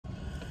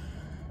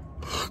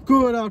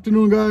Good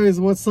afternoon, guys.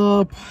 What's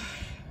up?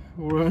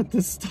 We're at the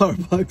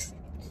Starbucks.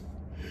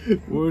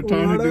 We're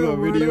trying to do a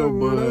video,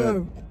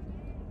 but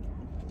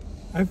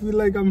I feel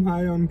like I'm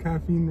high on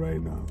caffeine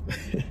right now.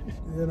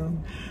 You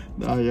know?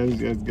 Nah, yeah, you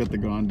guys get the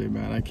grande,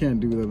 man. I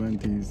can't do the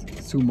ventis.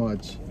 It's too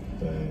much.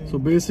 Dang. So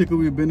basically,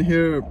 we've been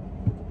here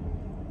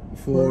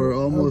for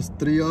almost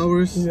 3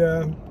 hours.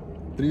 Yeah.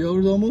 3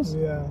 hours almost?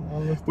 Yeah,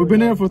 almost. We've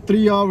been here for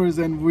 3 hours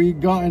and we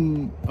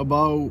gotten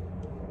about,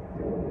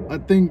 I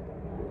think,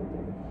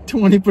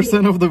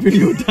 20% of the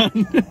video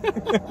done.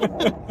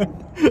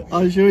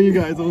 I'll show you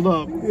guys. Hold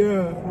up.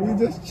 Yeah, we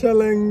just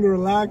chilling,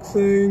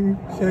 relaxing.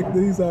 Check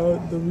these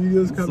out. The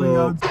video's coming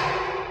out.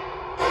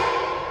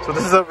 So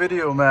this is a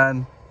video,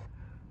 man.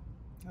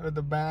 With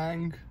the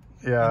bang.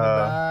 Yeah. In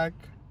the back.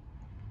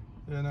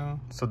 You know.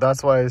 So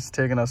that's why it's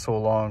taken us so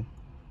long.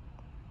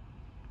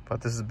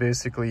 But this is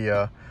basically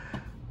a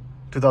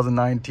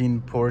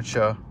 2019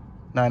 Porsche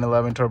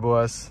 911 Turbo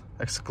S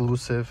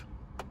Exclusive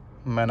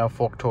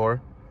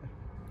Manufaktur.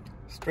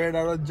 Straight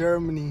out of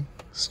Germany.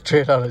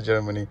 Straight out of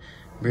Germany.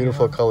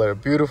 Beautiful color.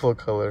 Beautiful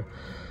color.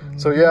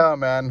 So yeah,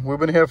 man, we've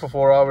been here for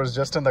 4 hours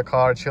just in the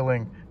car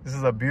chilling. This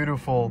is a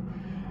beautiful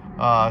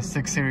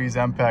 6 Series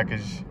M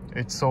package.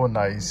 It's so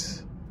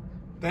nice.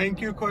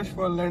 Thank you, Kush,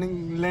 for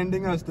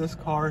lending us this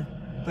car.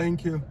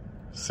 Thank you.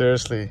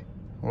 Seriously,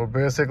 we're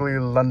basically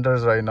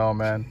lenders right now,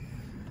 man.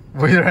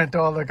 We rent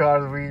all the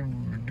cars. We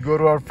go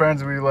to our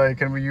friends. We like,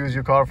 can we use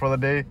your car for the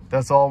day?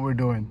 That's all we're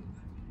doing.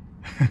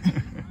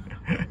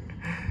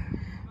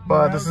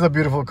 But this is a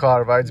beautiful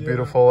car, right? It's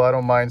beautiful. I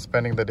don't mind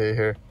spending the day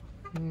here.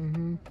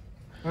 And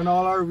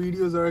all our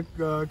videos are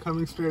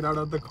coming straight out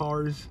of the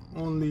cars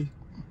only.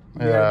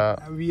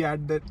 We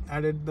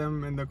added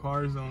them in the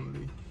cars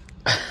only.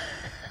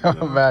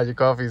 Man, your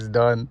coffee's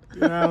done.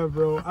 Yeah,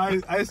 bro.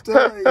 I still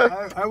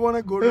I want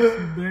to go to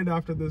bed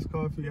after this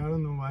coffee. I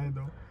don't know why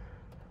though.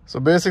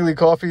 So basically,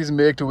 coffee is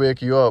made to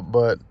wake you up,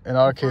 but in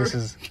our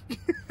cases,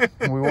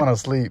 we want to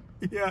sleep.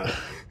 Yeah.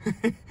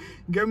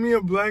 Get me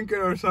a blanket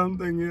or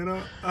something, you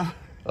know.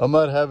 I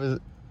might have it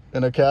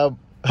in a cab.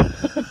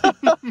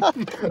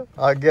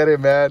 I get it,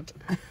 man.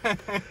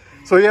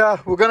 So yeah,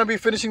 we're gonna be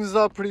finishing this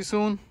up pretty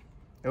soon.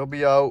 It'll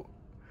be out,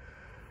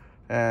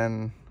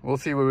 and we'll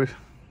see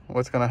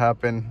what's gonna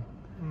happen.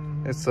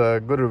 It's a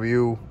good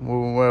review.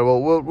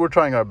 We're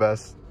trying our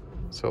best,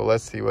 so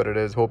let's see what it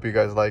is. Hope you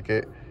guys like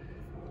it.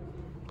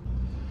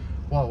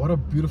 Wow, what a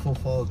beautiful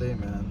fall day,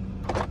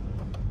 man.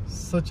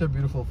 Such a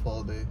beautiful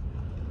fall day.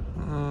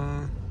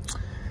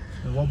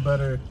 And what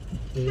better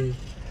day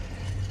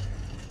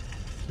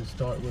to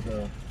start with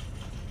a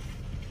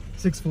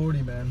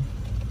 640, man.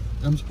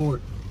 M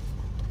Sport.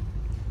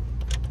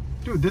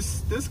 Dude,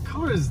 this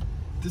car is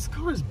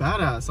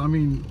badass. I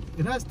mean,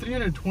 it has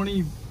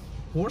 320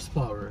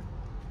 horsepower.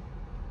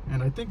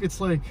 And I think it's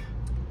like,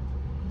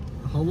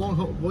 how long,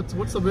 what's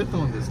the width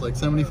on this? Like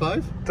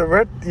 75? The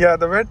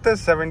width is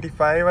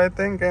 75, I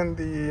think, and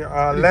the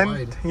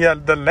length,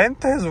 wide. the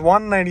length is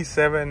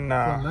 197.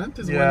 The length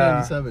is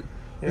 197. Yeah.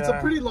 It's a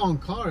pretty long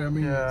car. I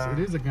mean, it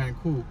is a Grand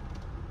Coupe.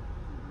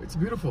 It's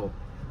beautiful.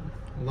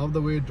 I love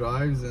the way it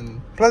drives,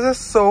 and plus it's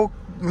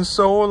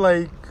so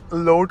like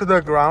low to the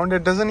ground.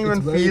 It doesn't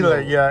even feel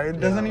like it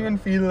doesn't even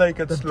feel like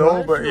it's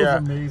slow. But yeah,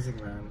 amazing,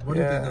 man. What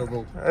do you think,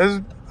 Turbo?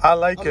 I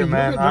like it,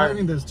 man. You're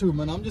driving this too,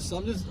 man. I'm just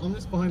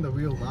behind the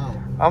wheel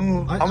now.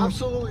 I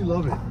absolutely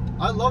love it.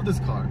 I love this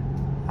car.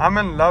 I'm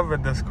in love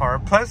with this car.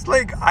 Plus,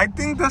 like, I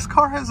think this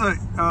car has a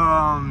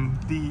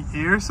the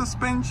air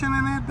suspension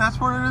in it. That's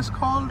what it is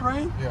called,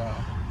 right? Yeah.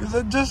 Is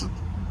it just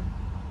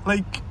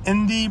like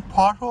in the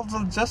potholes?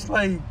 It just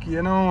like,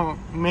 you know,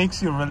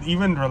 makes you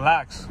even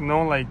relax.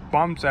 No like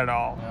bumps at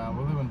all. Yeah,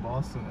 we live in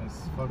Boston.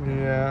 It's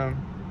fucking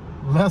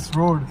less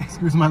road.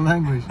 Excuse my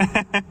language.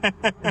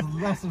 It's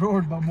less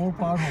road, but more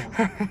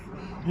potholes.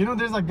 You know,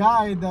 there's a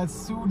guy that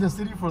sued the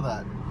city for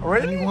that.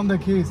 Really? And he won the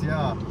case.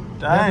 Yeah. Damn.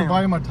 They had to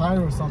buy him a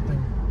tire or something.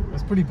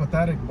 It's pretty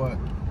pathetic, but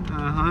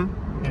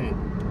hey,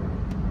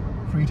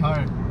 free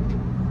tire.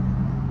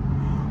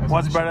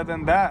 What's better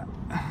than that?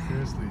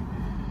 Seriously.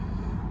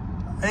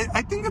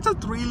 I think it's a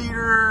 3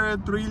 liter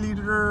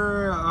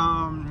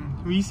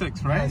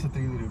V6, right? Yeah, it's a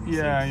 3 liter V6.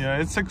 Yeah,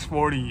 it's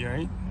 640,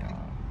 right? Yeah.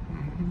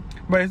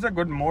 But it's a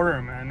good motor,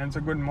 man. It's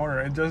a good motor.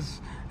 It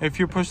just, if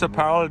you push the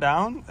pedal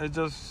down, it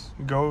just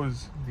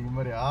goes.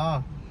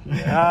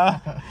 Yeah.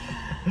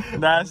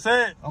 That's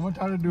it. I'm gonna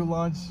try to do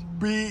launch.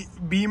 Be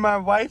my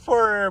wife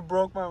or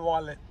broke my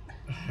wallet.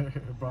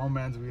 Brown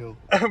man's wheel.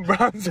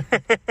 Brown's. Shit,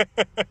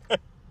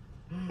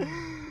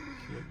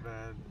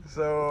 man.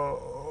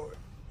 So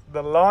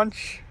the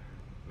launch.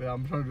 Yeah,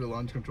 I'm trying to do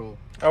launch control.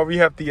 Oh, we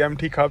have the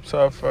empty cups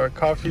of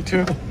coffee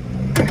too.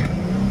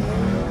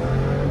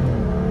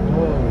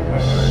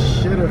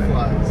 Oh shit! It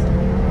flies.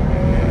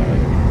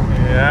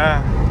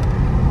 Yeah.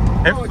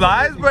 It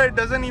flies, but it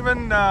doesn't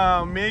even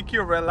make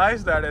you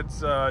realize that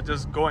it's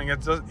just going.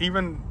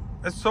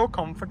 It's so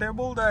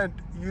comfortable that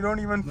you don't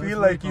even feel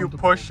like you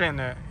push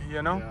in it,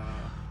 you know? Yeah.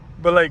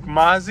 But like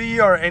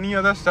Mazzi or any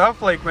other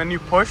stuff, like when you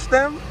push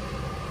them,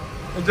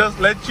 it just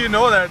lets you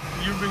know that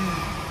you've been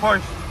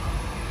pushed.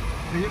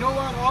 You know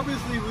what?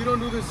 Obviously, we don't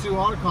do this to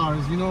our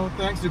cars, you know,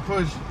 thanks to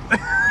Kush.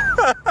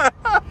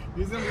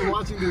 He's gonna be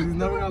watching this. He's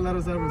never gonna let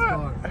us have his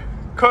car.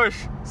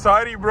 Kush,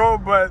 sorry bro,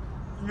 but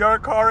your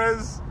car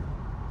is,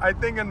 I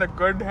think, in the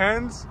good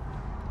hands.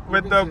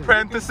 With the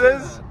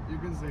parentheses. You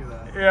can say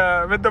that.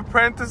 Yeah, with the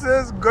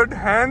parentheses, good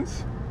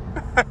hands.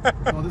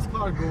 Oh, this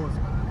car goes,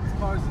 man. This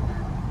car's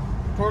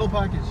a total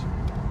package.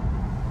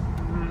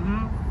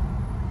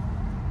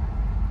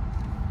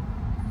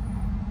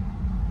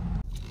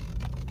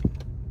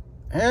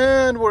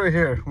 And we're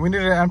here. We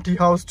need an empty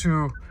house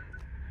to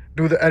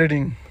do the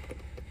editing.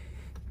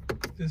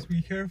 Just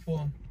be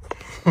careful.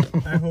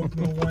 I hope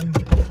no one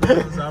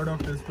goes out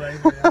of this place.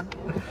 Yeah?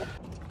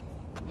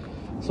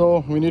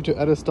 So we need to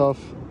edit stuff,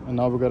 and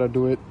now we gotta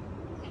do it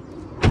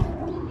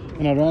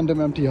in a random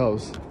empty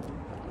house.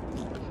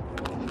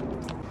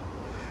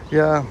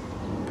 Yeah,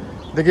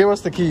 they gave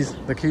us the keys.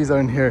 The keys are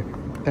in here.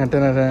 Dun,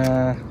 dun, dun,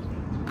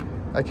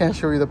 dun. I can't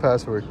show you the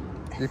password.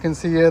 You can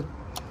see it.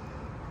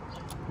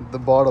 The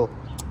bottle.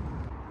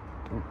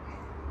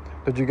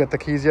 Did you get the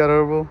keys yet,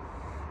 Herbal?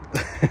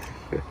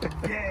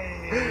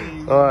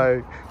 Yay!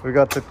 Alright, we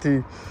got the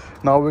T.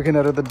 Now we can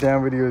edit the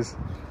damn videos.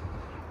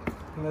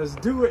 Let's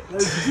do it,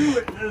 let's do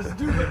it, let's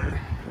do it.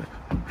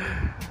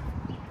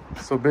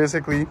 So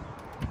basically,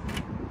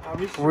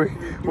 we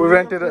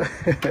rented a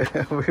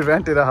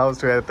house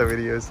to edit the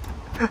videos.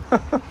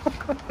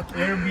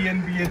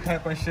 Airbnb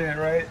type of shit,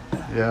 right?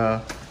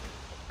 Yeah.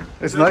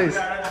 It's Just nice.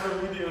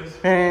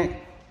 videos.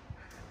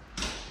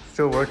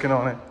 Still working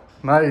on it.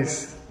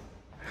 Nice.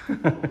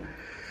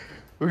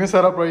 We can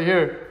set up right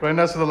here, right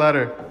next to the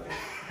ladder.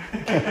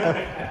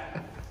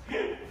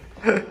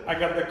 I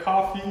got the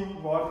coffee,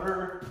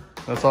 water.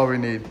 That's all we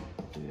need.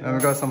 Yeah. And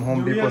we got some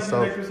Home Depot stuff. Do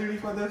we have electricity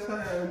for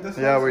this?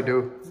 Yeah, we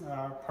do.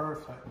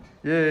 Perfect.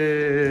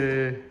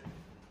 Yay!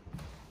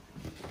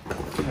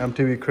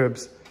 MTV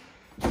Cribs.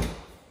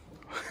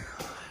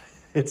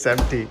 It's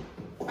empty.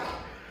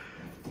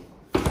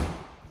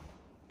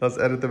 Let's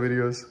edit the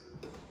videos.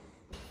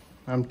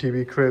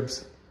 MTV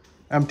Cribs.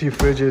 Empty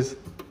fridges.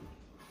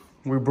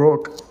 We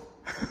broke.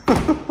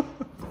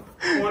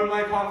 Pour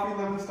my coffee,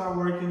 let me start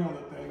working on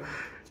the thing.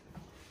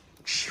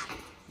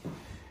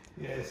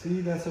 Yeah,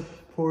 see, that's a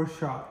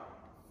Porsche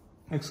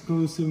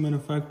Exclusive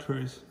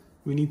Manufaktur.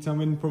 We need some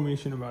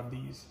information about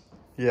these.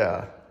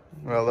 Yeah,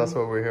 well, that's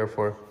what we're here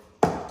for.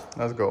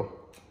 Let's go.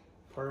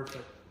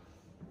 Perfect.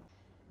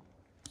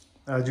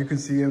 As you can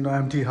see in the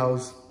empty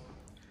house,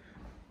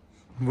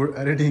 we're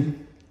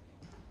editing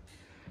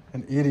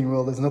and eating.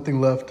 Well, there's nothing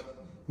left.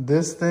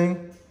 This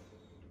thing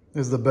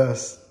is the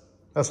best.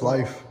 That's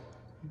life.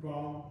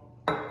 Wow.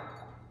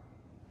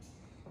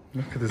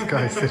 Look at this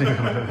guy sitting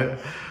over there.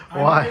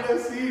 Why?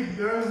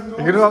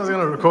 You knew I was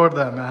gonna record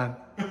that, man.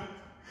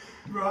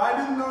 Bro, I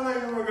didn't know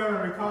that you were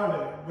gonna record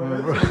it. But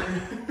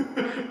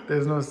Okay.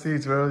 There's no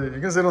seats, bro.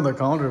 You can sit on the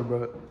counter,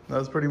 but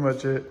that's pretty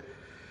much it.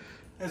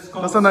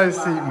 That's a nice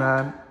seat,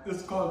 man.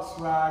 It's called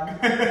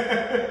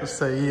swag.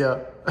 Say yeah.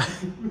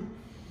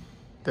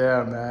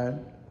 Damn,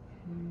 man.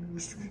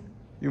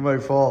 You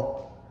might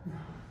fall.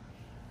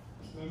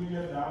 Let me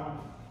get down.